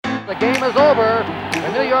The game is over.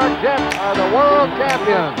 The New York Jets are the world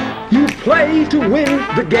champions. You play to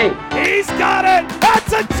win the game. He's got it!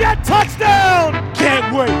 That's a Jet touchdown!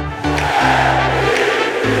 Can't wait!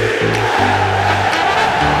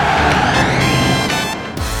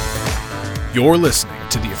 You're listening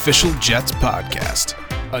to the Official Jets Podcast,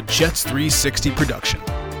 a Jets 360 production.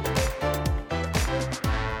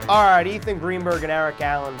 All right, Ethan Greenberg and Aric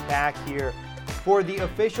Allen back here for the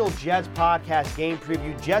Official Jets Podcast game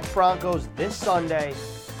preview. Jets-Broncos this Sunday.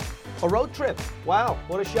 A road trip. Wow,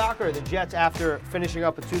 what a shocker. The Jets, after finishing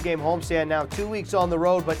up a two-game homestand, now 2 weeks on the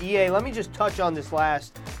road. But EA, let me just touch on this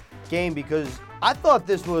last game because I thought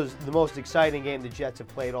this was the most exciting game the Jets have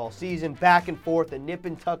played all season. Back and forth, a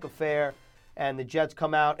nip-and-tuck affair, and the Jets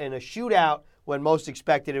come out in a shootout when most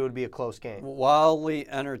expected it would be a close game. Wildly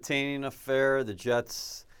entertaining affair. The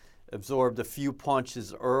Jets absorbed a few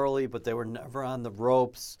punches early, but they were never on the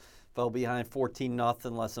ropes. Fell behind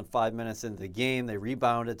 14-0 less than 5 minutes into the game. They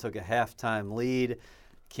rebounded, took a halftime lead.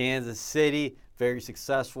 Kansas City, very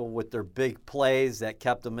successful with their big plays that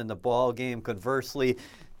kept them in the ball game. Conversely,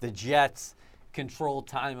 the Jets controlled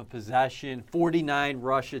time of possession, 49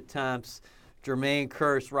 rush attempts. Jermaine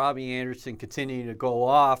Kearse, Robbie Anderson continuing to go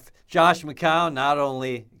off. Josh McCown not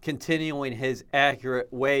only continuing his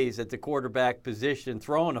accurate ways at the quarterback position,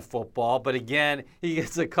 throwing a football, but again, he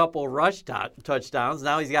gets a couple rush touchdowns.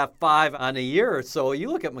 Now he's got 5 on a year. So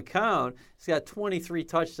you look at McCown, he's got 23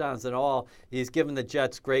 touchdowns in all. He's given the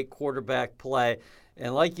Jets great quarterback play.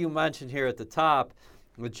 And like you mentioned here at the top,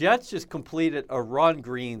 the Jets just completed a run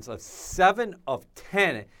greens of 7 of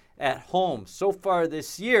 10 at home so far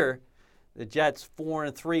this year. The Jets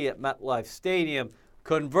 4-3 at MetLife Stadium.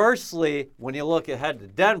 Conversely, when you look ahead to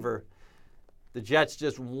Denver, the Jets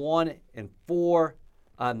just 1-4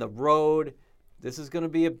 on the road. This is going to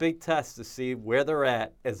be a big test to see where they're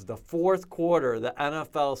at as the fourth quarter of the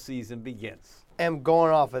NFL season begins. And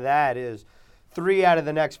going off of that is 3 out of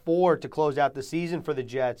the next 4 to close out the season for the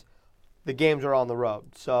Jets. The games are on the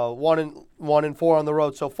road. So 1-4 on the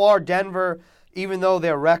road so far. Denver, even though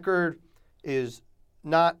their record is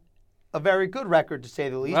not a very good record, to say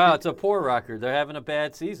the least. Well, it's a poor record. They're having a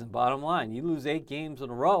bad season, bottom line. You lose 8 games in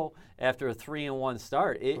a row after a 3-1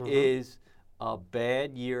 start. It is a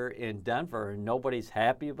bad year in Denver, and nobody's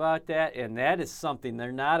happy about that, and that is something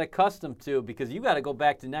they're not accustomed to because you got to go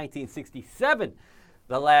back to 1967,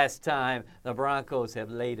 the last time the Broncos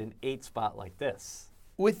have laid an 8 spot like this.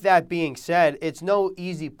 With that being said, it's no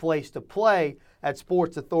easy place to play at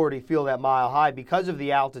Sports Authority Field at Mile High because of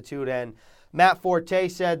the altitude, and Matt Forte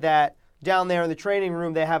said that down there in the training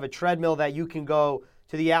room, they have a treadmill that you can go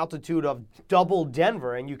to the altitude of double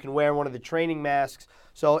Denver, and you can wear one of the training masks.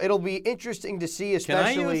 So it'll be interesting to see,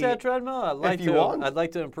 especially. Can I use that treadmill? I'd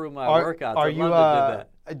like to improve my workout.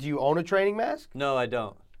 Do you own a training mask? No, I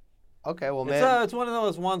don't. Okay, well, man. It's one of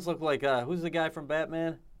those ones look like, who's the guy from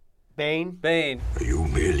Batman? Bane. You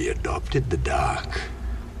merely adopted the dark.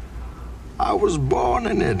 I was born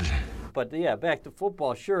in it. But, yeah, back to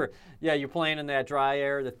football, sure. Yeah, you're playing in that dry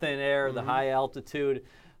air, the thin air, the high altitude.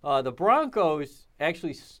 The Broncos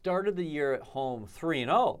actually started the year at home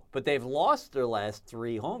 3-0, but they've lost their last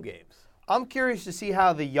 3 home games. I'm curious to see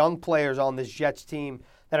how the young players on this Jets team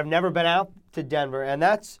that have never been out to Denver, and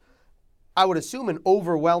that's, I would assume, an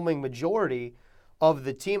overwhelming majority of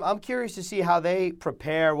the team. I'm curious to see how they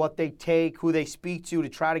prepare, what they take, who they speak to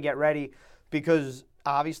try to get ready, because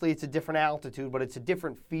obviously it's a different altitude, but it's a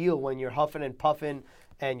different feel when you're huffing and puffing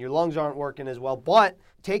and your lungs aren't working as well. But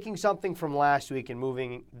taking something from last week and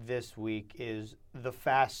moving this week is the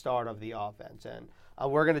fast start of the offense. And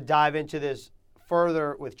we're going to dive into this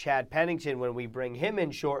further with Chad Pennington when we bring him in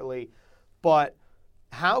shortly. But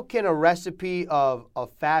how can a recipe of a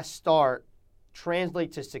fast start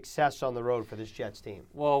translate to success on the road for this Jets team?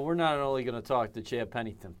 Well, we're not only going to talk to Chad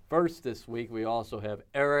Pennington first this week, we also have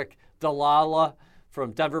Aric DiLalla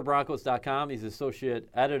from DenverBroncos.com. He's associate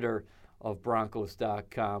editor of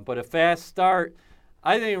Broncos.com. But a fast start,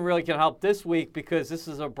 I think it really can help this week because this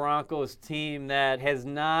is a Broncos team that has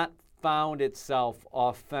not found itself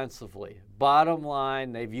offensively. Bottom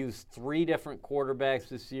line, they've used 3 different quarterbacks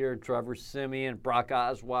this year: Trevor Siemian, Brock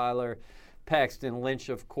Osweiler, Paxton Lynch,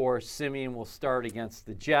 of course. Siemian will start against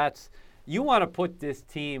the Jets. You want to put this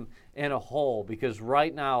team in a hole because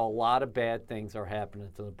right now a lot of bad things are happening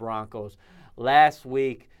to the Broncos. Last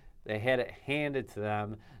week, they had it handed to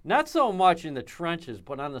them. Not so much in the trenches,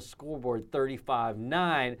 but on the scoreboard,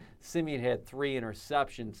 35-9. Siemian had 3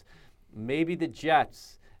 interceptions. Maybe the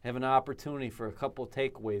Jets have an opportunity for a couple of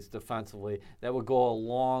takeaways defensively that would go a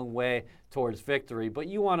long way towards victory. But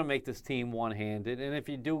you want to make this team one-handed, and if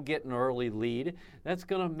you do get an early lead, that's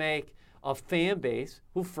going to make a fan base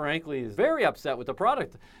who, frankly, is very upset with the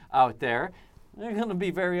product out there. They're going to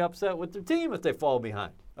be very upset with their team if they fall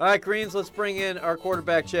behind. All right, Greens, let's bring in our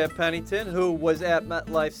quarterback, Chad Pennington, who was at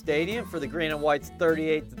MetLife Stadium for the Green and White's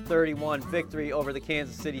 38-31 victory over the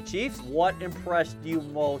Kansas City Chiefs. What impressed you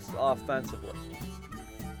most offensively?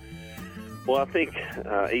 Well, I think,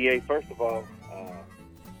 EA, first of all,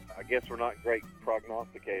 I guess we're not great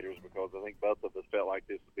prognosticators because I think both of us felt like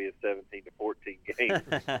this would be a 17-14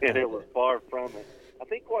 game, and it was far from it. I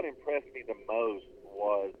think what impressed me the most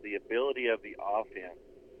was the ability of the offense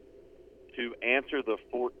to answer the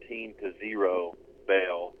 14-0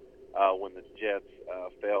 bell when the Jets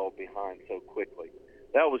fell behind so quickly.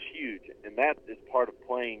 That was huge, and that is part of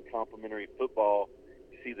playing complementary football.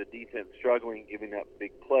 You see the defense struggling, giving up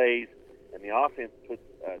big plays, and the offense puts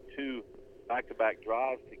two back-to-back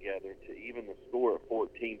drives together to even the score at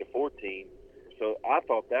 14-14. So I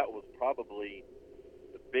thought that was probably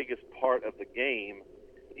the biggest part of the game.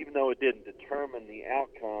 Even though it didn't determine the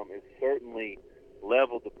outcome, it certainly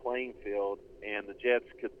leveled the playing field, and the Jets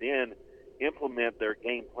could then implement their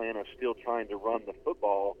game plan of still trying to run the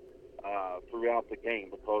football throughout the game,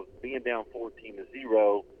 because being down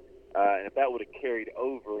 14-0, and if that would have carried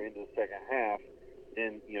over into the second half,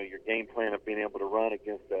 then your game plan of being able to run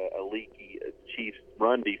against a leaky Chiefs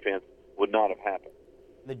run defense would not have happened.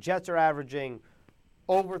 The Jets are averaging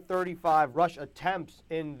over 35 rush attempts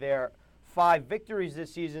in their 5 victories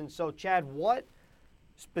this season. So, Chad, what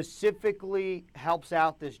specifically helps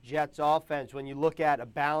out this Jets offense when you look at a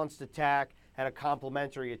balanced attack and a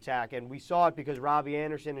complementary attack? And we saw it because Robbie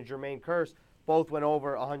Anderson and Jermaine Kearse both went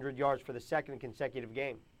over 100 yards for the second consecutive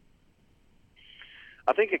game.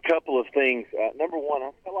 I think a couple of things. Number one, I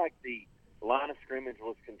feel like the line of scrimmage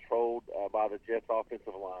was controlled by the Jets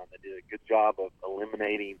offensive line. They did a good job of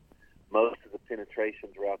eliminating most of the penetration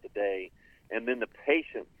throughout the day. And then the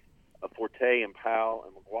patience of Forte and Powell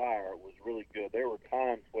and McGuire was really good. There were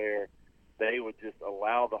times where they would just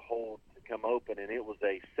allow the hole to come open, and it was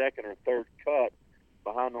a second or third cut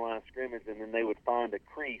behind the line of scrimmage, and then they would find a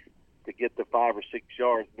crease to get the 5 or 6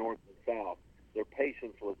 yards north and south. Their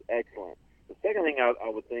patience was excellent. The second thing I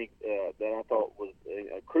would think that I thought was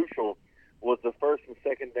crucial was the first and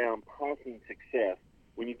second down passing success.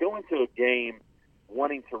 When you go into a game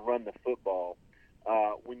wanting to run the football,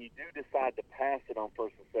 when you do decide to pass it on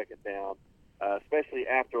first and second down, especially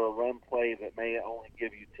after a run play that may only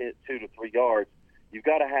give you 2 to 3 yards, you've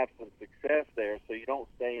got to have some success there so you don't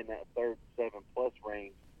stay in that third 7+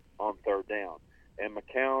 range on third down. And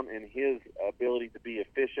McCown and his ability to be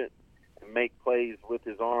efficient and make plays with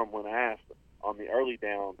his arm when asked on the early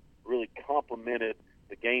down really complemented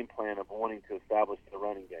the game plan of wanting to establish the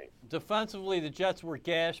running game. Defensively, the Jets were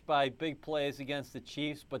gashed by big plays against the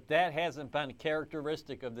Chiefs, but that hasn't been a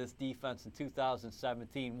characteristic of this defense in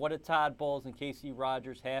 2017. What did Todd Bowles and Casey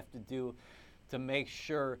Rogers have to do to make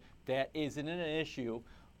sure that isn't an issue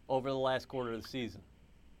over the last quarter of the season?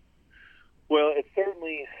 Well, it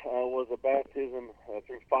certainly was a baptism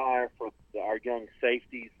through fire for our young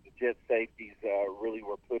safeties. The Jet safeties really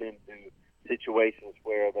were put into situations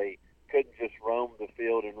where they couldn't just roam the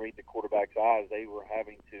field and read the quarterback's eyes. They were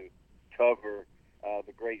having to cover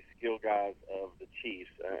the great skill guys of the Chiefs,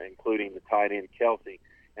 including the tight end Kelsey.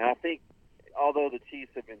 And I think, although the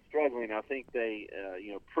Chiefs have been struggling, I think they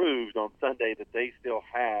proved on Sunday that they still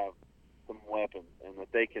have some weapons and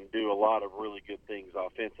that they can do a lot of really good things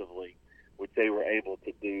offensively, which they were able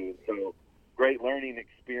to do. So great learning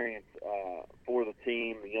experience for the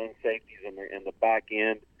team, the young safeties and the back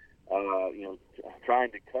end,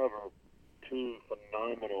 trying to cover 2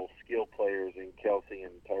 phenomenal skill players in Kelsey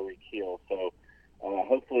and Tyreek Hill. So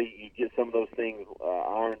hopefully you get some of those things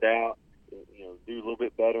ironed out, do a little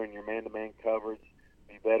bit better in your man-to-man coverage,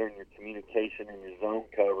 be better in your communication and your zone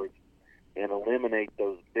coverage, and eliminate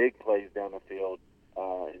those big plays down the field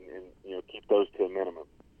and keep those to a minimum.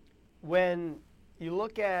 When you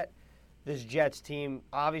look at this Jets team,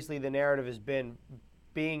 obviously the narrative has been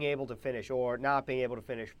being able to finish or not being able to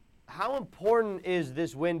finish. How important is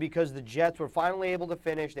this win? Because the Jets were finally able to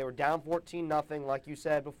finish. They were down 14-0, like you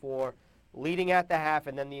said before, leading at the half,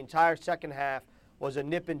 and then the entire second half was a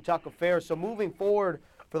nip-and-tuck affair. So moving forward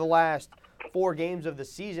for the last 4 games of the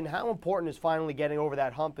season, how important is finally getting over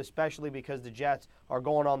that hump, especially because the Jets are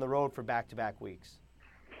going on the road for back-to-back weeks?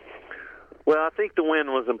 Well, I think the win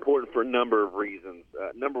was important for a number of reasons.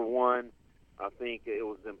 Number one, I think it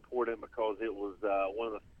was important because it was one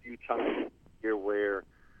of the few times here where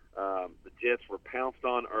the Jets were pounced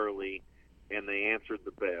on early and they answered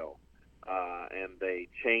the bell and they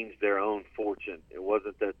changed their own fortune. It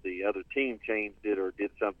wasn't that the other team changed it or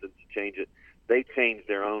did something to change it. They changed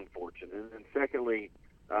their own fortune. And then secondly,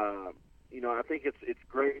 I think it's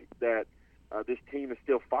great that this team is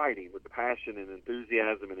still fighting with the passion and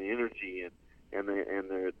enthusiasm and energy, and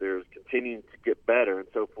they're continuing to get better. And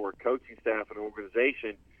so for a coaching staff and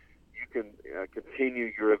organization, you can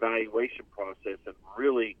continue your evaluation process and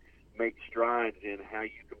really make strides in how you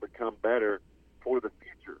can become better for the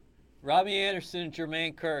future. Robbie Anderson,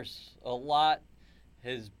 Jermaine Kearse, a lot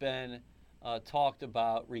has been talked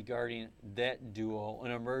about regarding that duo,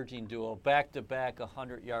 an emerging duo, back-to-back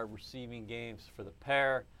 100-yard receiving games for the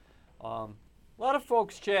pair. A lot of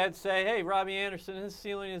folks, Chad, say, hey, Robbie Anderson, his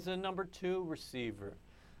ceiling is a number 2 receiver.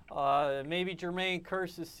 Maybe Jermaine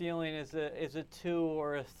Kearse's ceiling is a 2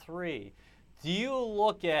 or a 3. Do you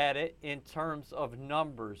look at it in terms of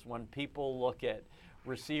numbers when people look at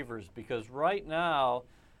receivers? Because right now,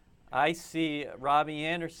 I see Robbie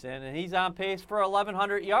Anderson, and he's on pace for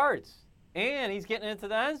 1,100 yards, and he's getting into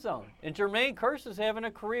the end zone. And Jermaine Kearse is having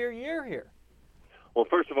a career year here. Well,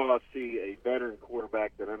 first of all, I see a veteran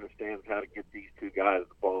quarterback that understands how to get these two guys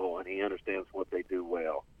the ball, and he understands what they do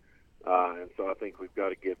well. And so I think we've got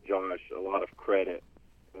to give Josh a lot of credit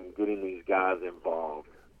in getting these guys involved,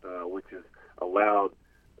 which has allowed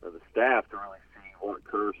the staff to really see what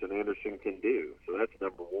Kearse and Anderson can do. So that's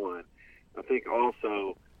number one. I think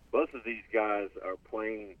also both of these guys are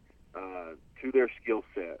playing to their skill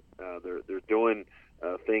set. They're doing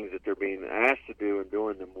things that they're being asked to do and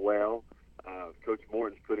doing them well. Coach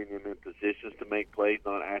Morton's putting them in positions to make plays,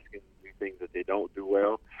 not asking them to do things that they don't do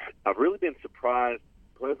well. I've really been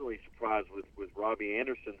pleasantly surprised with Robbie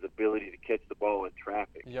Anderson's ability to catch the ball in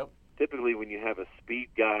traffic. Yep. Typically when you have a speed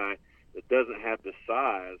guy that doesn't have the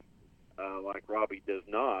size like Robbie does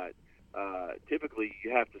not, typically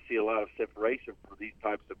you have to see a lot of separation for these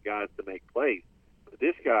types of guys to make plays. But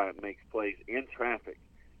this guy makes plays in traffic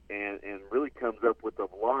and really comes up with a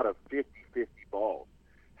lot of 50-50 balls.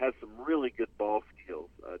 Has some really good ball skills,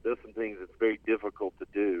 does some things that's very difficult to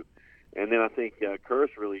do. And then I think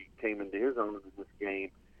Kearse really came into his own in this game,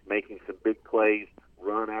 making some big plays,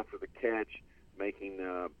 run after the catch, making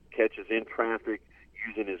catches in traffic,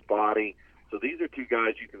 using his body. So these are two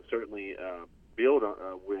guys you can certainly build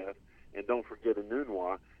with. And don't forget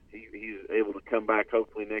Enunwa. He's able to come back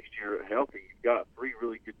hopefully next year healthy. You've got 3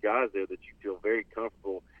 really good guys there that you feel very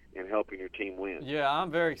comfortable in helping your team win. Yeah,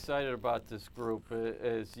 I'm very excited about this group.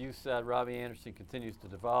 As you said, Robbie Anderson continues to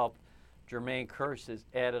develop. Jermaine Kearse has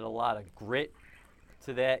added a lot of grit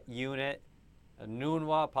to that unit.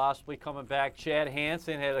 Enunwa possibly coming back. Chad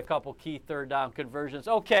Hansen had a couple key third down conversions.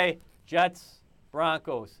 Okay, Jets,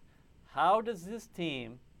 Broncos. How does this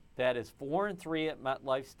team that is 4-3 at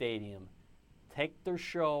MetLife Stadium take their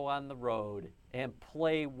show on the road and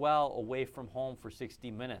play well away from home for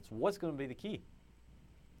 60 minutes? What's going to be the key?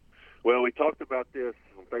 Well, we talked about this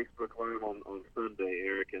on Facebook Live on Sunday,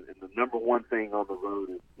 Aric, and the number one thing on the road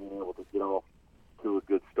is being able to get off to a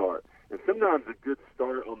good start. And sometimes a good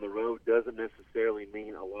start on the road doesn't necessarily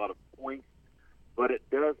mean a lot of points, but it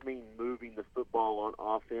does mean moving the football on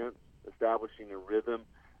offense, establishing a rhythm,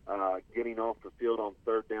 getting off the field on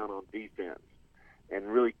third down on defense, and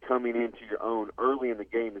really coming into your own early in the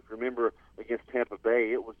game. If you remember against Tampa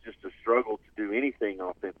Bay, it was just a struggle to do anything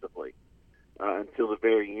offensively until the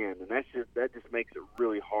very end, and that just makes it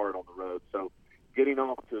really hard on the road. So getting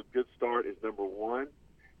off to a good start is number one,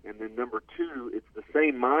 and then number two, it's the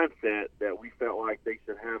same mindset that we felt like they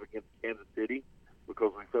should have against Kansas City,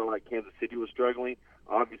 because we felt like Kansas City was struggling.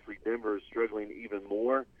 Obviously, Denver is struggling even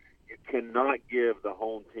more. You cannot give the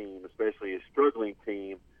home team, especially a struggling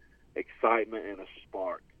team, excitement and a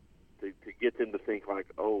spark to get them to think like,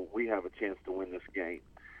 oh, we have a chance to win this game.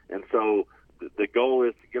 And so the goal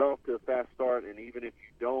is to get off to a fast start, and even if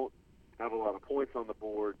you don't have a lot of points on the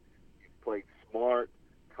board, you've played smart,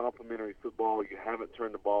 complementary football, you haven't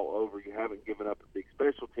turned the ball over, you haven't given up a big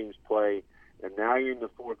special teams play, and now you're in the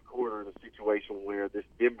fourth quarter in a situation where this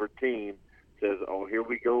Denver team says, oh, here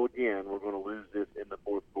we go again, we're going to lose this in the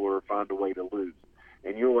fourth quarter, find a way to lose.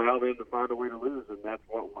 And you allow them to find a way to lose, and that's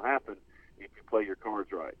what will happen if you play your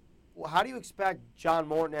cards right. Well, how do you expect John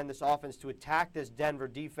Morton and this offense to attack this Denver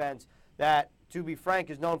defense that, to be frank,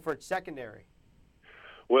 is known for its secondary?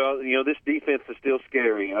 Well, this defense is still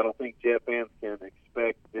scary. I don't think Jet fans can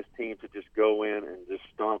expect this team to just go in and just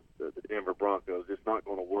stomp the Denver Broncos. It's not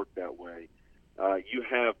going to work that way. You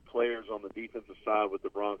have players on the defensive side with the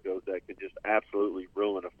Broncos that can just absolutely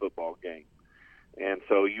ruin a football game. And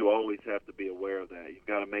so you always have to be aware of that. You've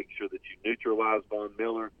got to make sure that you neutralize Von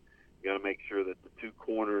Miller. You've got to make sure that the two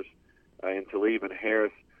corners in Talib and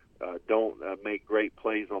Harris don't make great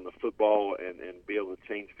plays on the football and be able to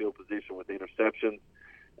change field position with interceptions.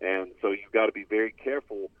 And so you've got to be very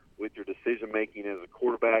careful with your decision-making as a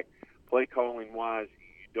quarterback. Play calling-wise,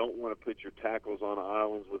 you don't want to put your tackles on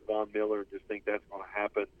islands with Von Miller and just think that's going to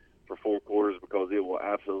happen for 4 quarters, because it will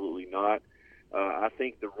absolutely not. I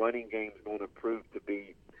think the running game is going to prove to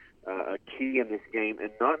be a key in this game,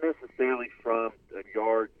 and not necessarily from a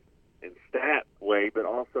yards and stat way, but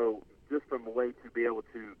also just from a way to be able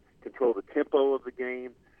to control the tempo of the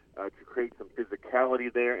game, to create some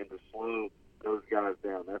physicality there, and to slow those guys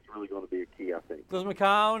down. That's really going to be a key, I think. Does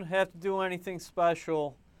McCown have to do anything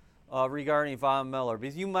special regarding Von Miller?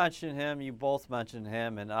 Because you mentioned him, you both mentioned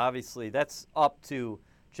him, and obviously that's up to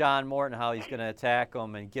John Morton how he's going to attack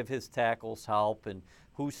him and give his tackles help, and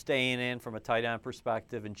who's staying in from a tight end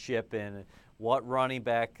perspective and chip in, and what running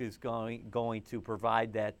back is going to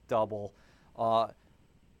provide that double.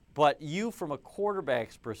 But you, from a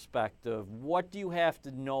quarterback's perspective, what do you have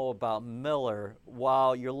to know about Miller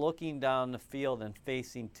while you're looking down the field and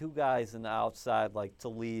facing 2 guys in the outside like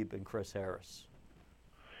Talib and Chris Harris?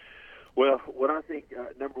 Well, what I think,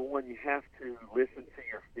 number one, you have to listen to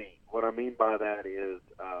your feet. What I mean by that is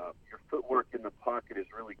your footwork in the pocket is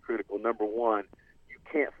really critical. Number one, you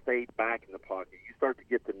can't fade back in the pocket. You start to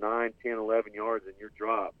get to 9, 10, 11 yards and you're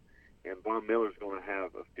dropped, and Von Miller's going to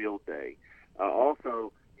have a field day.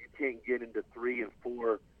 Also, you can't get into 3 and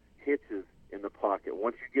 4 hitches in the pocket.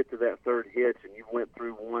 Once you get to that 3rd hitch and you went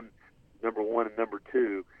through number 1 and number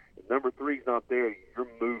 2, if number 3's not there, you're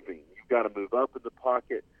moving. You've got to move up in the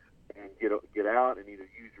pocket and get out and either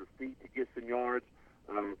use your feet to get some yards,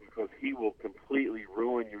 because he will completely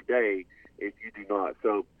ruin your day if you do not.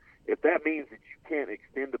 So if that means that you can't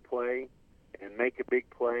extend a play and make a big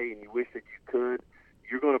play and you wish that you could,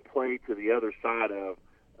 you're going to play to the other side of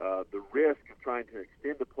the risk of trying to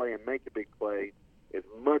extend the play and make a big play is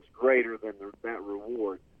much greater than that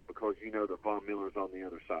reward, because you know that Von Miller's on the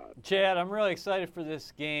other side. Chad, I'm really excited for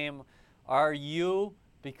this game. Are you?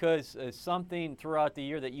 Because something throughout the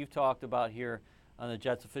year that you've talked about here on the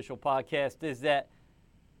Jets Official Podcast is that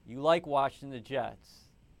you like watching the Jets.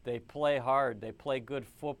 They play hard. They play good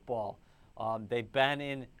football. They've been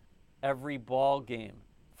in every ball game,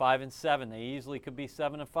 5-7. They easily could be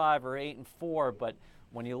 7-5 or 8-4. But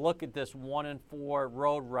when you look at this 1-4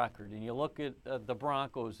 road record, and you look at the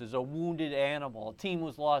Broncos as a wounded animal, a team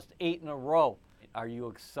who's lost 8 in a row. Are you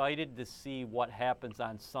excited to see what happens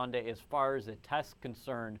on Sunday as far as a test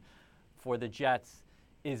concerned for the Jets?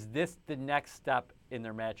 Is this the next step in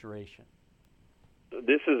their maturation?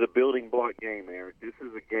 This is a building block game, Aric. This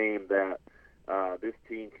is a game that this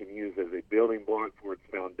team can use as a building block for its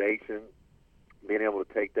foundation, being able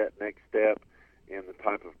to take that next step in the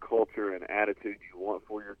type of culture and attitude you want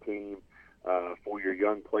for your team, for your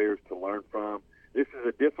young players to learn from. This is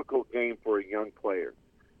a difficult game for a young player.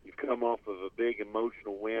 You've come off of a big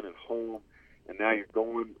emotional win at home, and now you're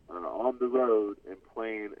going on the road and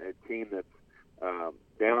playing a team that's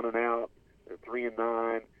down and out. They're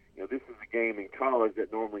 3-9. You know, this is a game in college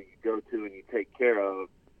that normally you go to and you take care of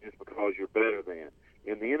just because you're better than.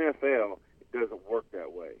 In the NFL, it doesn't work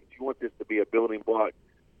that way. You want this to be a building block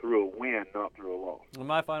through a win, not through a loss. Well,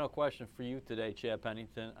 my final question for you today, Chad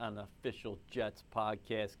Pennington, on the Official Jets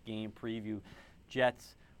Podcast game preview.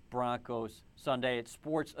 Jets-Broncos Sunday at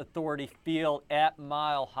Sports Authority Field at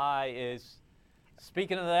Mile High is,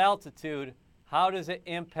 speaking of the altitude, how does it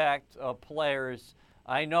impact players?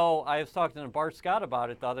 I know I was talking to Bart Scott about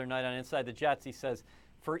it the other night on Inside the Jets. He says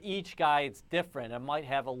for each guy it's different. It might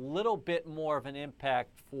have a little bit more of an impact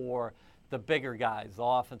for the bigger guys, the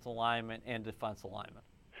offensive linemen and defensive linemen.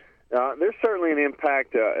 There's certainly an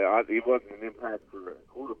impact. It wasn't an impact for a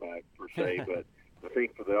quarterback per se, but I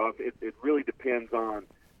think for the offense, it really depends on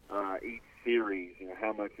each series. You know,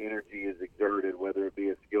 how much energy is exerted, whether it be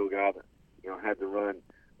a skill guy that had to run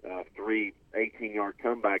 3 18-yard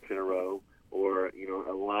comebacks in a row, or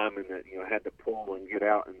a lineman that had to pull and get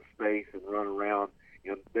out in space and run around.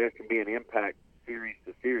 There can be an impact series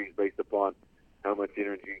to series based upon how much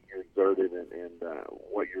energy you exerted and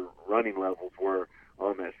what your running levels were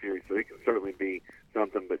on that series. So it can certainly be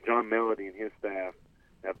something. But John Melody and his staff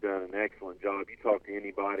have done an excellent job. You talk to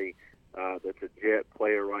anybody that's a Jet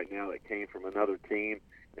player right now that came from another team,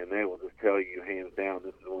 and they will just tell you hands down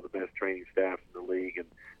this is one of the best training staffs in the league, and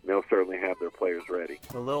they'll certainly have their players ready.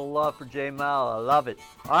 A little love for Jay Mal. I love it.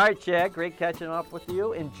 All right, Chad, great catching up with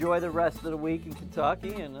you. Enjoy the rest of the week in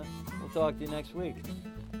Kentucky, and we'll talk to you next week.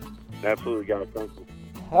 Absolutely, guys. Thank you.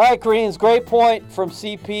 All right, Greens, great point from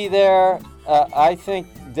CP there. I think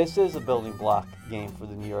this is a building block game for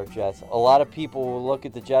the New York Jets. A lot of people will look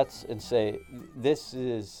at the Jets and say this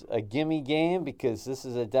is a gimme game because this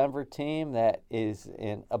is a Denver team that is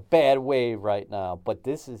in a bad way right now. But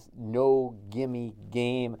this is no gimme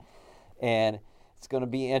game, and it's going to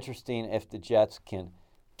be interesting if the Jets can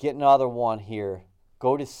get another one here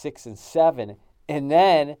go to 6-7, and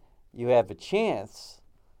then you have a chance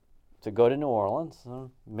to go to New Orleans,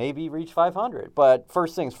 maybe reach 500. But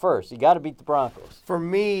first things first, you got to beat the Broncos. For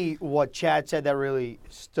me, what Chad said that really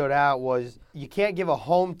stood out was you can't give a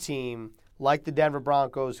home team like the Denver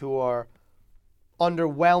Broncos, who are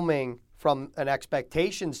underwhelming from an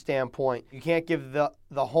expectation standpoint, you can't give the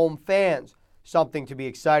home fans something to be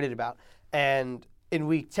excited about. And in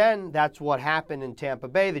Week 10, that's what happened in Tampa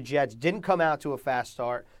Bay. The Jets didn't come out to a fast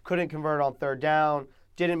start, couldn't convert on third down,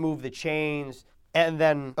 didn't move the chains, and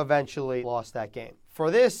then eventually lost that game.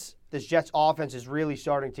 For this Jets offense is really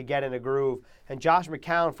starting to get in a groove. And Josh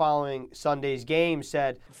McCown, following Sunday's game,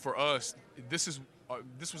 said, for us, this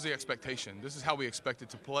was the expectation. This is how we expected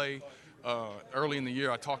to play. Early in the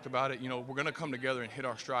year, I talked about it. We're going to come together and hit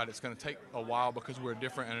our stride. It's going to take a while because we're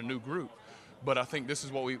different and a new group. But I think this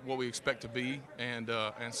is what we expect to be, and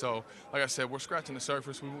so, like I said, we're scratching the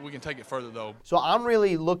surface. We can take it further, though. So I'm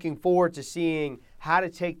really looking forward to seeing how to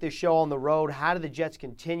take this show on the road. How do the Jets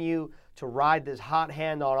continue to ride this hot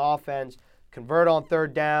hand on offense, convert on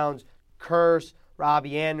third downs, curse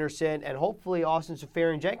Robbie Anderson, and hopefully Austin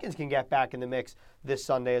Seferian-Jenkins can get back in the mix this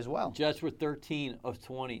Sunday as well. Jets were 13 of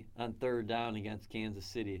 20 on third down against Kansas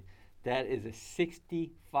City. That is a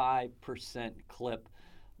 65% clip.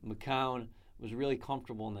 McCown was really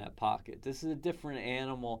comfortable in that pocket. This is a different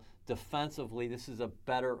animal. Defensively, this is a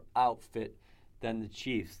better outfit than the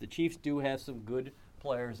Chiefs. The Chiefs do have some good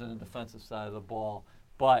players on the defensive side of the ball,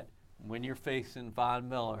 but when you're facing Von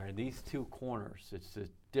Miller and these two corners, it's a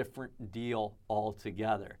different deal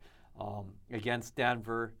altogether. Against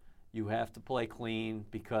Denver, you have to play clean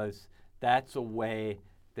because that's a way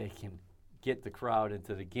they can get the crowd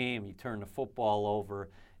into the game. You turn the football over,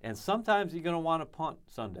 and sometimes you're going to want to punt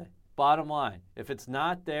Sunday. Bottom line, if it's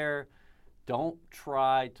not there, don't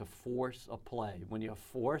try to force a play. When you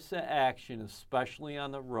force an action, especially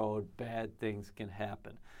on the road, bad things can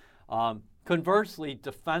happen. Conversely,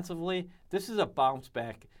 defensively, this is a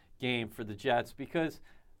bounce-back game for the Jets because,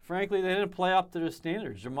 frankly, they didn't play up to their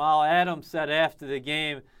standards. Jamal Adams said after the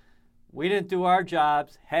game, we didn't do our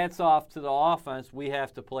jobs. Hats off to the offense. We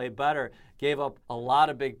have to play better. Gave up a lot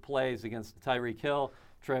of big plays against Tyreek Hill,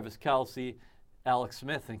 Travis Kelce, Alex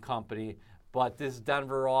Smith and company. But this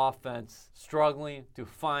Denver offense struggling to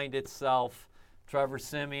find itself. Trevor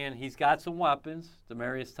Siemian, he's got some weapons.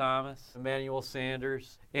 Demaryius Thomas, Emmanuel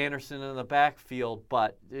Sanders, Anderson in the backfield,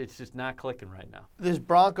 but it's just not clicking right now. This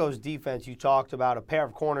Broncos defense you talked about, a pair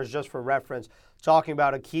of corners just for reference, talking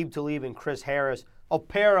about Aqib Talib and Chris Harris, a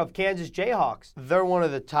pair of Kansas Jayhawks. They're one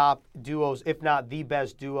of the top duos, if not the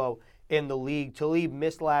best duo in the league. Talib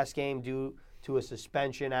missed last game due to a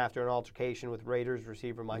suspension after an altercation with Raiders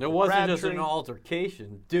receiver Michael Crabtree. It wasn't just an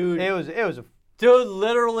altercation, dude. It was a dude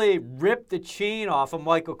literally ripped the chain off of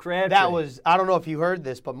Michael Crabtree. That was, I don't know if you heard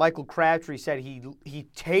this, but Michael Crabtree said he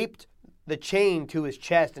taped the chain to his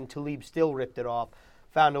chest and Talib still ripped it off.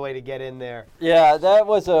 Found a way to get in there. Yeah, that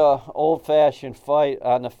was a old-fashioned fight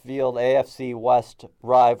on the field. AFC West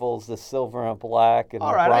rivals, the silver and black. And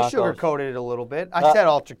all right, Broncos. I sugarcoated it a little bit. I said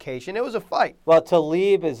altercation. It was a fight. Well,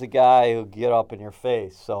 Talib is a guy who'll get up in your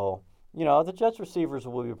face. So, the Jets receivers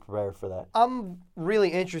will be prepared for that. I'm really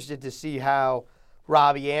interested to see how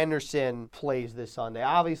Robbie Anderson plays this Sunday.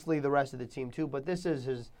 Obviously, the rest of the team too, but this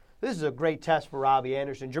is a great test for Robbie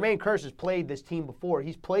Anderson. Jermaine Kearse has played this team before.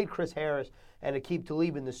 He's played Chris Harris and Aqib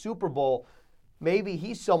Talib in the Super Bowl. Maybe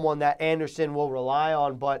he's someone that Anderson will rely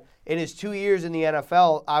on, but in his 2 years in the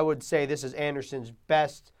NFL, I would say this is Anderson's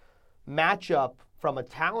best matchup from a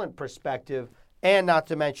talent perspective, and not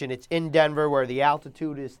to mention it's in Denver where the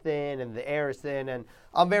altitude is thin and the air is thin, and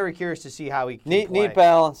I'm very curious to see how he can play. Need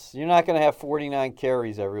balance. You're not going to have 49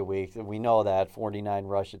 carries every week. We know that, 49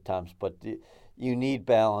 rush attempts, but you need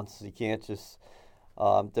balance. You can't just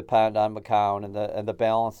depend on McCown, and the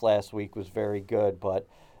balance last week was very good. But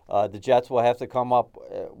the Jets will have to come up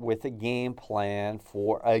with a game plan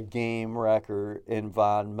for a game record in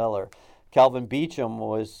Von Miller. Kelvin Beachum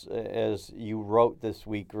was, as you wrote this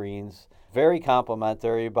week, Greens, very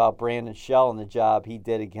complimentary about Brandon Shell and the job he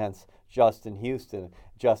did against Justin Houston.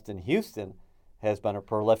 Justin Houston has been a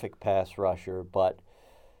prolific pass rusher, but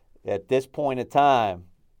at this point in time,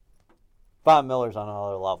 Von Miller's on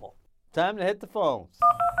another level. Time to hit the phones.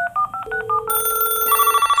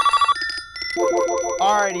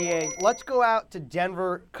 All right, EA, let's go out to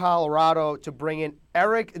Denver, Colorado to bring in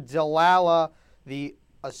Aric DiLalla, the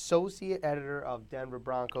associate editor of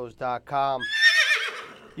DenverBroncos.com.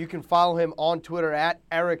 You can follow him on Twitter at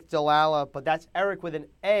Aric DiLalla, but that's Eric with an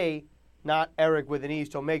A, not Eric with an E,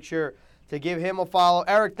 so make sure to give him a follow.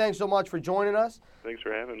 Aric, thanks so much for joining us. Thanks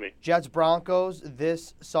for having me. Jets-Broncos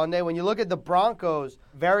this Sunday. When you look at the Broncos,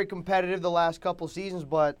 very competitive the last couple seasons,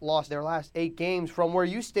 but lost their last 8 games. From where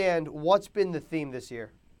you stand, what's been the theme this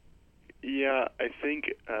year? Yeah, I think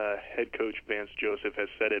head coach Vance Joseph has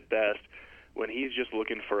said it best when he's just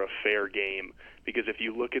looking for a fair game. Because if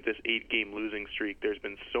you look at this 8-game losing streak, there's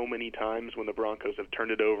been so many times when the Broncos have turned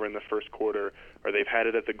it over in the first quarter, or they've had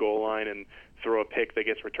it at the goal line and throw a pick that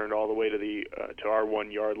gets returned all the way to the to our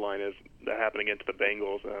 1-yard line, as that happened against the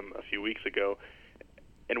Bengals a few weeks ago.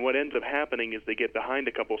 And what ends up happening is they get behind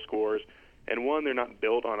a couple scores, and one, they're not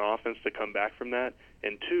built on offense to come back from that,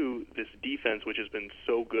 and two, this defense, which has been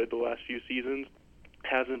so good the last few seasons,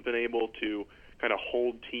 hasn't been able to kind of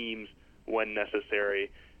hold teams when necessary.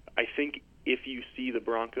 I think if you see the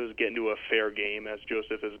Broncos get into a fair game, as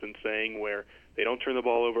Joseph has been saying, where they don't turn the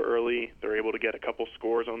ball over early, they're able to get a couple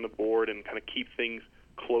scores on the board and kind of keep things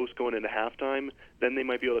close going into halftime, then they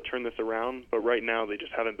might be able to turn this around. But right now, they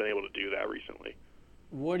just haven't been able to do that recently.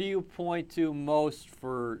 What do you point to most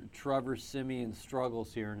for Trevor Siemian's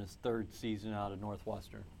struggles here in his 3rd season out of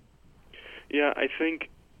Northwestern? Yeah, I think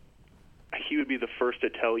he would be the first to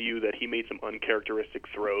tell you that he made some uncharacteristic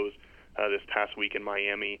throws this past week in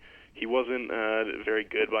Miami. He wasn't very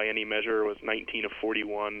good by any measure. It was 19 of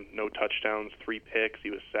 41, no touchdowns, 3 picks.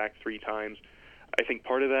 He was sacked 3 times. I think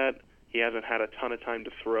part of that, he hasn't had a ton of time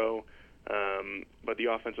to throw, but the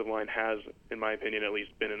offensive line has, in my opinion, at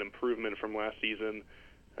least been an improvement from last season.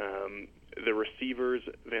 The receivers,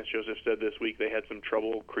 Vance Joseph said this week, they had some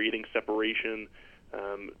trouble creating separation.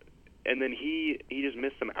 And then he just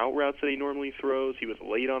missed some out routes that he normally throws. He was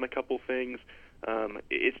late on a couple things.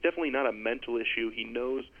 It's definitely not a mental issue. He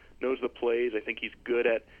knows the plays. I think he's good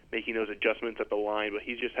at making those adjustments at the line, but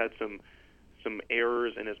he's just had some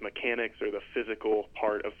errors in his mechanics or the physical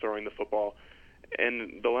part of throwing the football.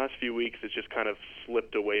 And the last few weeks, it's just kind of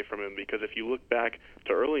slipped away from him, because if you look back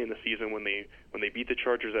to early in the season when they beat the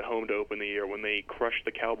Chargers at home to open the year, when they crushed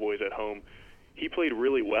the Cowboys at home, he played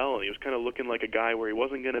really well, and he was kind of looking like a guy where he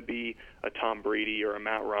wasn't going to be a Tom Brady or a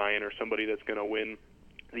Matt Ryan or somebody that's going to win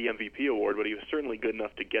the MVP award, but he was certainly good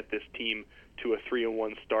enough to get this team to a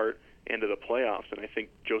 3-1 start and to the playoffs. And I think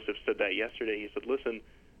Joseph said that yesterday. He said, listen,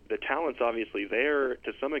 the talent's obviously there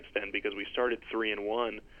to some extent because we started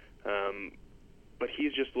 3-1, but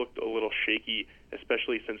he's just looked a little shaky,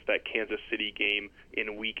 especially since that Kansas City game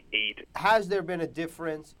in Week 8. Has there been a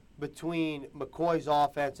difference between McCoy's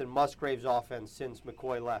offense and Musgrave's offense since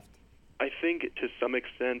McCoy left? I think to some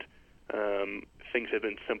extent things have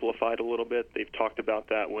been simplified a little bit. They've talked about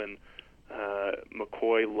that when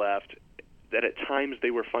McCoy left, that at times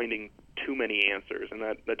they were finding too many answers, and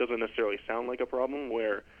that doesn't necessarily sound like a problem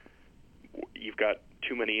where you've got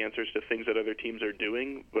too many answers to things that other teams are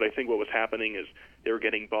doing, but I think what was happening is they were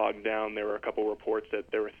getting bogged down. There were a couple reports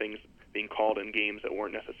that there were things being called in games that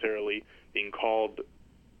weren't necessarily being called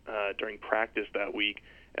during practice that week.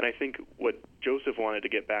 And I think what Joseph wanted to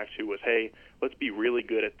get back to was, hey, let's be really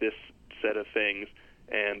good at this set of things,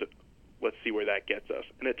 and let's see where that gets us.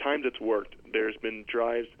 And at times it's worked. There's been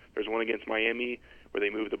drives. There's one against Miami where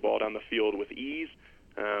they moved the ball down the field with ease.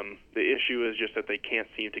 The issue is just that they can't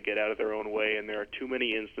seem to get out of their own way, and there are too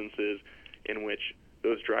many instances in which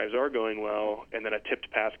those drives are going well, and then a tipped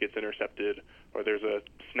pass gets intercepted, or there's a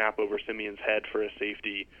snap over Siemian's head for a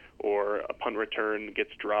safety, or a punt return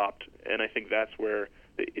gets dropped. And I think that's where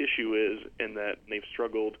the issue is, in that they've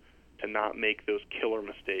struggled to not make those killer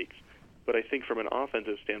mistakes. But I think from an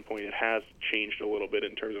offensive standpoint, it has changed a little bit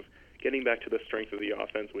in terms of getting back to the strength of the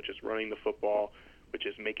offense, which is running the football, which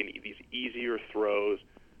is making these easier throws.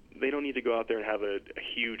 They don't need to go out there and have a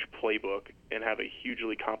huge playbook and have a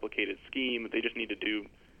hugely complicated scheme. They just need to do,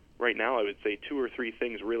 right now, I would say 2 or 3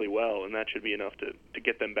 things really well, and that should be enough to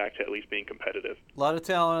get them back to at least being competitive. A lot of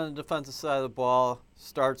talent on the defensive side of the ball.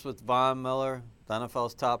 Starts with Von Miller, the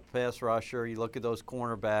NFL's top pass rusher. You look at those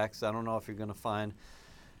cornerbacks. I don't know if you're going to find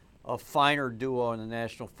a finer duo in the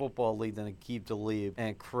National Football League than Aqib Talib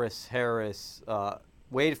and Chris Harris.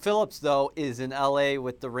 Wade Phillips, though, is in L.A.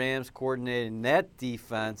 with the Rams coordinating that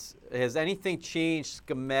defense. Has anything changed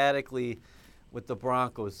schematically with the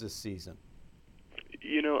Broncos this season?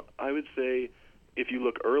 You know, I would say if you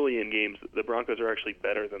look early in games, the Broncos are actually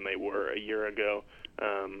better than they were a year ago.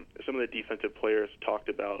 Some of the defensive players talked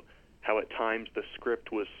about how at times the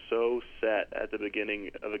script was so set at the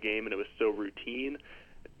beginning of a game and it was so routine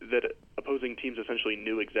that opposing teams essentially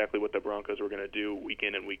knew exactly what the Broncos were going to do week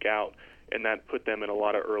in and week out, and that put them in a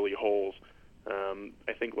lot of early holes.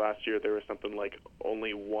 I think last year there was something like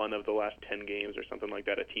only one of the last 10 games or something like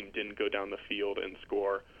that, a team didn't go down the field and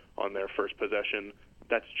score on their first possession.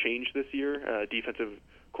 that's changed this year. Defensive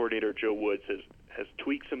coordinator Joe Woods has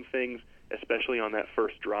tweaked some things, especially on that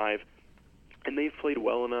first drive, and they've played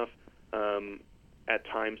well enough at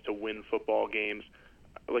times to win football games.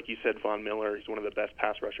 Like you said, Von Miller, he's one of the best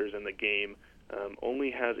pass rushers in the game.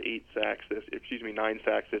 Only has 9 sacks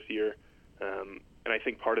this year. And I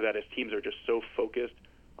think part of that is teams are just so focused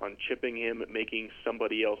on chipping him, making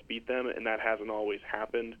somebody else beat them, and that hasn't always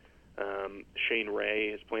happened. Shane Ray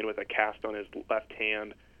is playing with a cast on his left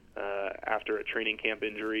hand after a training camp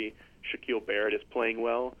injury. Shaquille Barrett is playing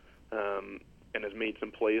well and has made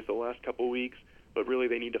some plays the last couple weeks, but really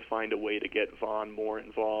they need to find a way to get Von more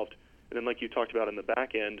involved. And then like you talked about in the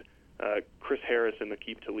back end, Chris Harris and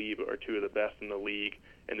Aqib Talib are two of the best in the league.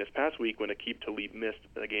 And this past week when Aqib Talib missed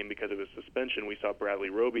the game because of his suspension, we saw Bradley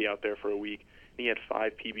Roby out there for a week. And he had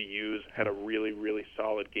 5 PBUs, had a really, really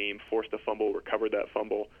solid game, forced a fumble, recovered that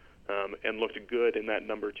fumble, and looked good in that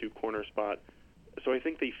number 2 corner spot. So I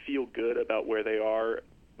think they feel good about where they are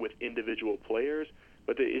with individual players.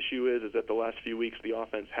 But the issue is that the last few weeks the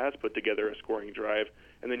offense has put together a scoring drive,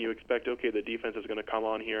 and then you expect, okay, the defense is going to come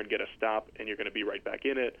on here and get a stop, and you're going to be right back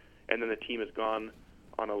in it, and then the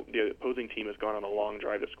opposing team has gone on a long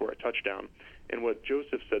drive to score a touchdown. And what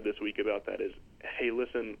Joseph said this week about that is, hey,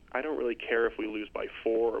 listen, I don't really care if we lose by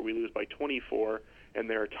 4 or we lose by 24, and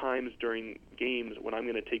there are times during games when I'm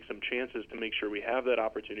going to take some chances to make sure we have that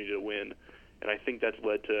opportunity to win. And I think that's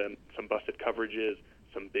led to some busted coverages,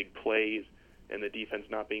 some big plays, and the defense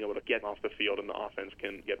not being able to get off the field and the offense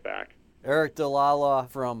can get back. Aric DiLalla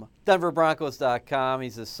from DenverBroncos.com.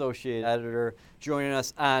 He's associate editor, joining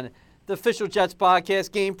us on the Official Jets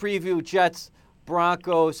podcast, game preview,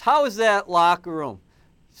 Jets-Broncos. How is that locker room?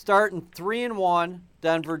 Starting 3-1,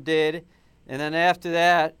 Denver did, and then after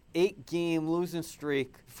that, 8-game losing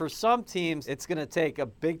streak. For some teams, it's going to take a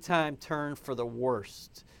big-time turn for the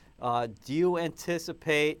worst. Do you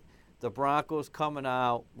anticipate the Broncos coming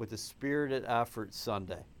out with a spirited effort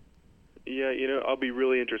Sunday? Yeah, I'll be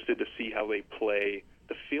really interested to see how they play.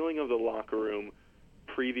 The feeling of the locker room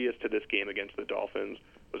previous to this game against the Dolphins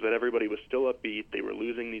was that everybody was still upbeat. They were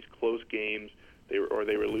losing these close games, they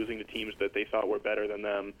were losing to teams that they thought were better than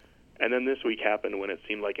them. And then this week happened when it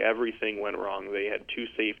seemed like everything went wrong. They had 2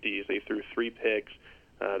 safeties, they threw 3 picks,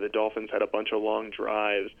 the Dolphins had a bunch of long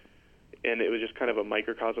drives, and it was just kind of a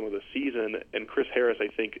microcosm of the season. And Chris Harris, I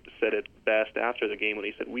think, said it best after the game when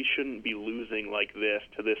he said, we shouldn't be losing like this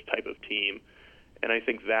to this type of team. And I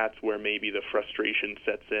think that's where maybe the frustration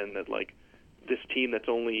sets in, that like this team that's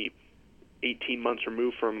only 18 months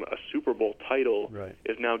removed from a Super Bowl title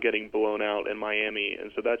is now getting blown out in Miami.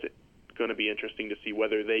 And so that's going to be interesting to see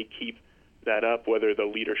whether they keep that up, whether the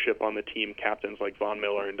leadership on the team, captains like Von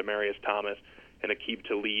Miller and Demaryius Thomas and Aqib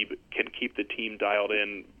Talib, can keep the team dialed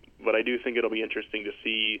in. But I do think it'll be interesting to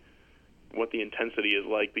see what the intensity is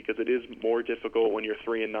like, because it is more difficult when you're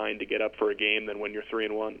 3-9 to get up for a game than when you're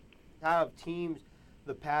 3-1. How have teams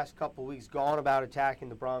the past couple weeks gone about attacking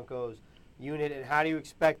the Broncos unit, and how do you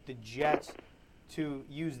expect the Jets to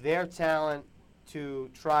use their talent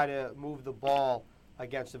to try to move the ball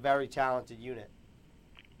against a very talented unit?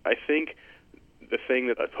 I think the thing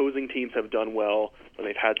that opposing teams have done well when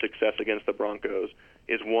they've had success against the Broncos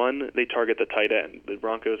is, one, they target the tight end. The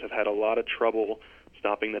Broncos have had a lot of trouble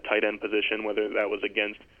stopping the tight end position, whether that was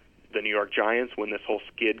against the New York Giants when this whole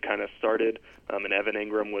skid kind of started, and Evan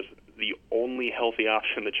Ingram was the only healthy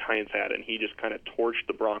option the Giants had, and he just kind of torched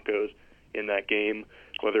the Broncos in that game,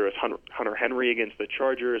 whether it was Hunter Henry against the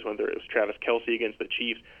Chargers, whether it was Travis Kelce against the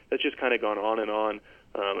Chiefs. That's just kind of gone on,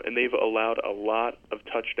 and they've allowed a lot of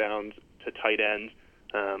touchdowns to tight ends.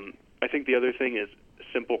 I think the other thing is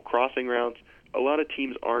simple crossing routes. A lot of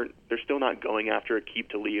teams they're still not going after Aqib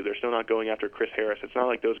Talib. They're still not going after Chris Harris. It's not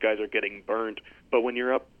like those guys are getting burnt. But when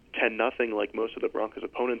you're up 10-0, like most of the Broncos'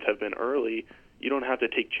 opponents have been early, you don't have to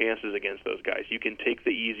take chances against those guys. You can take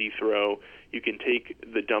the easy throw. You can take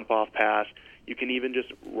the dump-off pass. You can even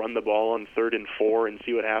just run the ball on 3rd and 4 and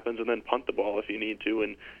see what happens, and then punt the ball if you need to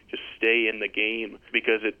and just stay in the game,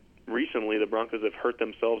 because recently the Broncos have hurt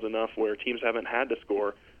themselves enough where teams haven't had to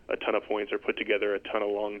score a ton of points or put together a ton of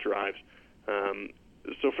long drives.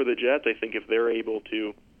 So for the Jets, I think if they're able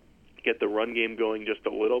to get the run game going just a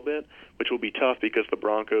little bit, which will be tough because the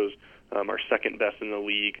Broncos are second best in the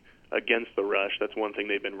league against the rush. That's one thing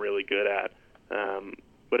they've been really good at.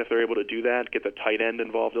 But if they're able to do that, get the tight end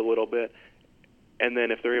involved a little bit, and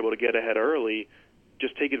then if they're able to get ahead early,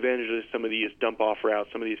 just take advantage of some of these dump-off routes,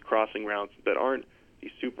 some of these crossing routes that aren't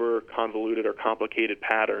these super convoluted or complicated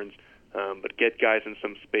patterns, but get guys in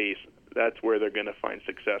some space. that's where they're going to find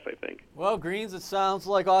success, I think. Well, Greens, it sounds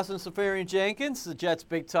like Austin Seferian-Jenkins, the Jets'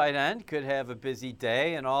 big tight end, could have a busy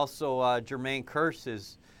day. And also Jermaine Kearse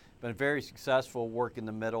has been very successful working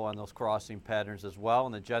the middle on those crossing patterns as well.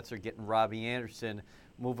 And the Jets are getting Robbie Anderson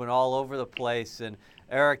moving all over the place. And,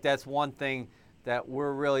 Aric, that's one thing that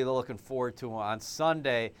we're really looking forward to on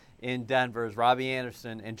Sunday in Denver is Robbie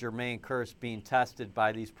Anderson and Jermaine Kearse being tested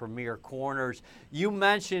by these premier corners. You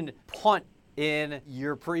mentioned punt in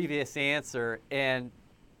your previous answer, and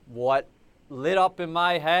what lit up in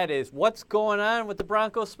my head is what's going on with the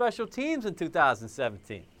Broncos special teams in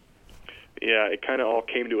 2017? Yeah, it kind of all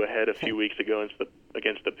came to a head a few weeks ago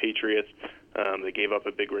against the Patriots. They gave up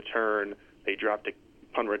a big return. They dropped a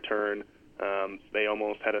punt return. They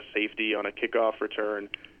almost had a safety on a kickoff return.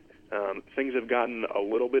 Things have gotten a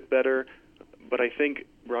little bit better, but I think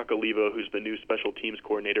Brock Olivo, who's the new special teams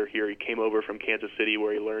coordinator here, he came over from Kansas City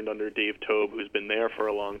where he learned under Dave Tobe, who's been there for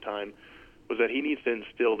a long time, was that he needs to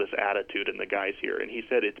instill this attitude in the guys here. And he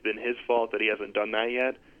said it's been his fault that he hasn't done that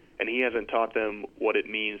yet, and he hasn't taught them what it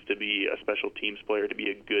means to be a special teams player, to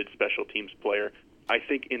be a good special teams player. I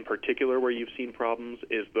think in particular where you've seen problems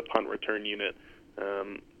is the punt return unit.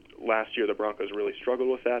 Last year, the Broncos really struggled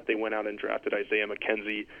with that. They went out and drafted Isaiah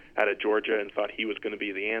McKenzie out of Georgia and thought he was going to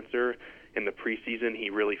be the answer. In the preseason,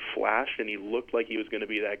 he really flashed, and he looked like he was going to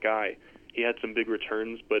be that guy. He had some big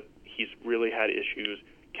returns, but he's really had issues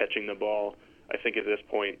catching the ball. I think at this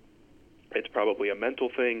point, it's probably a mental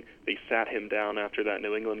thing. They sat him down after that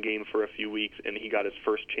New England game for a few weeks, and he got his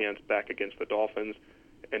first chance back against the Dolphins,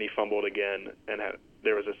 and he fumbled again, and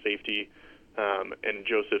there was a safety. And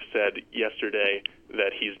Joseph said yesterday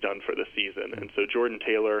that he's done for the season. And so Jordan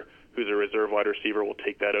Taylor, who's a reserve wide receiver, will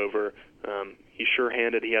take that over. He's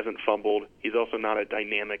sure-handed. He hasn't fumbled. He's also not a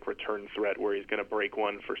dynamic return threat where he's going to break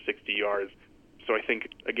one for 60 yards. So I think,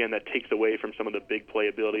 again, that takes away from some of the big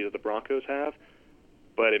playability that the Broncos have,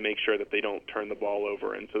 but it makes sure that they don't turn the ball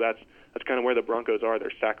over. And so that's kind of where the Broncos are.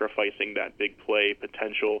 They're sacrificing that big play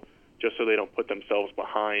potential just so they don't put themselves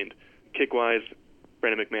behind. Kick-wise,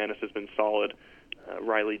 Brandon McManus has been solid.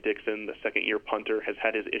 Riley Dixon, the second-year punter, has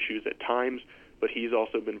had his issues at times, but he's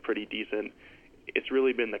also been pretty decent. It's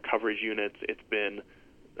really been the coverage units. It's been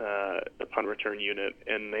the punt return unit,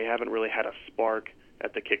 and they haven't really had a spark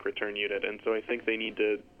at the kick return unit. And so I think they need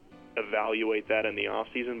to evaluate that in the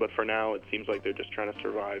offseason, but for now it seems like they're just trying to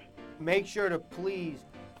survive. Make sure to please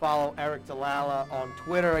follow Aric DiLalla on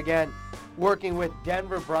Twitter. Again, working with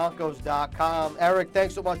DenverBroncos.com. Aric,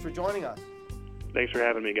 thanks so much for joining us. Thanks for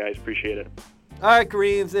having me, guys. Appreciate it. All right,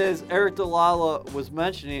 Greens, as Aric DiLalla was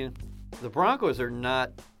mentioning, the Broncos are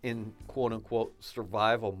not in quote-unquote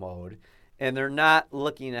survival mode, and they're not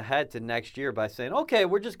looking ahead to next year by saying, okay,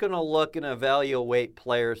 we're just going to look and evaluate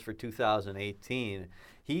players for 2018.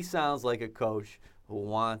 He sounds like a coach who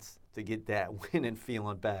wants to get that winning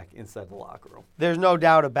feeling back inside the locker room. There's no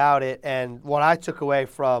doubt about it, and what I took away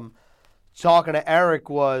from talking to Aric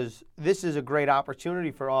was this is a great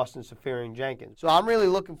opportunity for Austin Seferian-Jenkins. So I'm really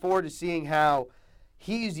looking forward to seeing how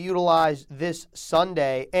he's utilized this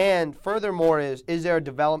Sunday. And furthermore, is there a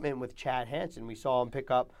development with Chad Hansen? We saw him pick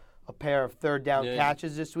up a pair of third down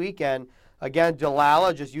catches this weekend. Again,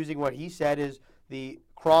 DiLalla, just using what he said, is the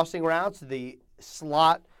crossing routes, the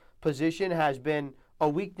slot position has been a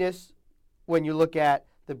weakness when you look at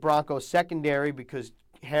the Broncos secondary because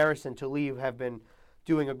Harris and Talib have been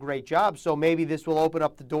doing a great job. So maybe this will open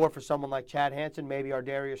up the door for someone like Chad Hansen, maybe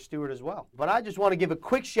Ardarius Stewart as well. But I just want to give a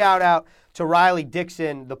quick shout out to Riley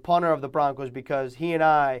Dixon, the punter of the Broncos, because he and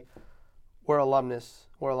I were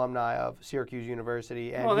alumni of Syracuse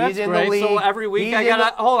University, and that's he's in great. the league. So every week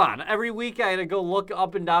every week I gotta go look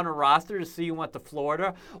up and down a roster to see you went to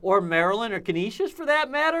Florida or Maryland or Canisius for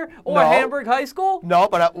that matter, or Hamburg High School. No,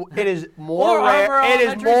 but it is more rare. It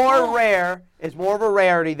is more rare. It's more of a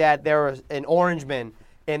rarity that there is an Orangeman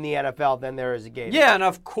in the NFL than there is a Gator. Yeah, and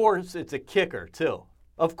of course it's a kicker too.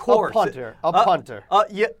 Of course. A punter.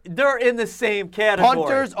 Yeah, they're in the same category.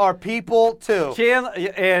 Punters are people, too.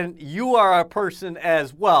 And you are a person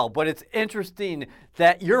as well. But it's interesting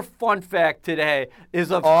that your fun fact today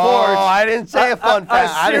is, of course... Oh, I didn't say a fun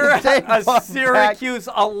fact. A Syracuse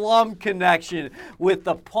alum connection with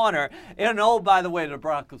the punter. And, by the way, the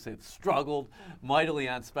Broncos have struggled mightily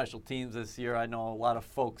on special teams this year. I know a lot of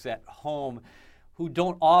folks at home who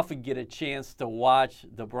don't often get a chance to watch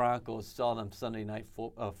the Broncos saw them Sunday night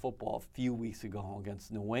football a few weeks ago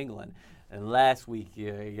against New England. And last week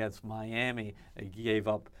against Miami, they gave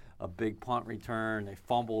up a big punt return. They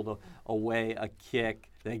fumbled away a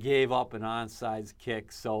kick. They gave up an onside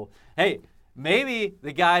kick. So, hey, maybe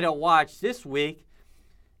the guy to watch this week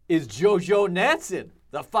is JoJo Natson.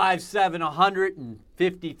 the 5'7",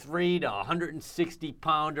 153 to 160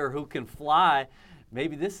 pounder who can fly.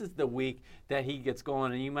 Maybe this is the week that he gets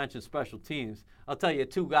going. And you mentioned special teams. I'll tell you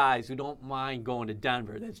 2 guys who don't mind going to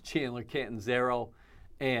Denver. That's Chandler Catanzaro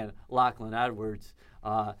and Lachlan Edwards,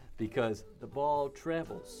 because the ball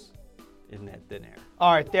travels in that thin air.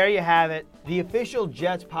 All right, there you have it. The official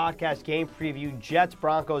Jets podcast game preview.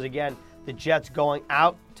 Jets-Broncos again. The Jets going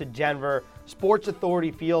out to Denver. Sports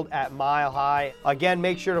Authority Field at Mile High. Again,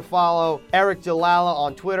 make sure to follow Aric DiLalla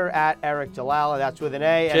on Twitter at Aric DiLalla. That's with an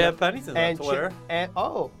A. Chad Pennington on Twitter.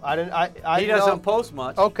 He doesn't post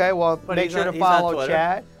much. Okay, well, make sure to follow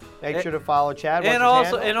Chad. Make sure to follow Chad. And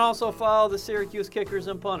also follow the Syracuse kickers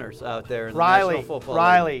and punters out there in the National Football League.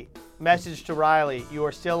 Riley, message to Riley. You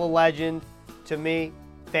are still a legend to me.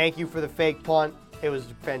 Thank you for the fake punt. It was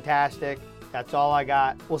fantastic. That's all I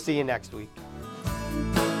got. We'll see you next week.